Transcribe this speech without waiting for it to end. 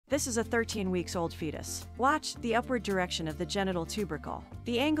This is a 13 weeks old fetus. Watch the upward direction of the genital tubercle.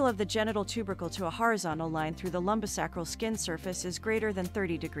 The angle of the genital tubercle to a horizontal line through the lumbosacral skin surface is greater than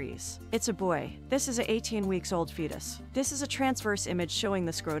 30 degrees. It's a boy. This is a 18 weeks old fetus. This is a transverse image showing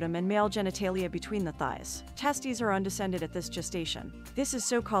the scrotum and male genitalia between the thighs. Testes are undescended at this gestation. This is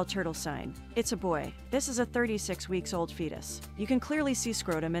so-called turtle sign. It's a boy. This is a 36 weeks old fetus. You can clearly see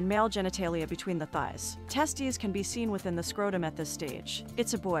scrotum and male genitalia between the thighs. Testes can be seen within the scrotum at this stage.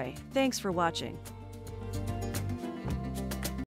 It's a boy. Thanks for watching.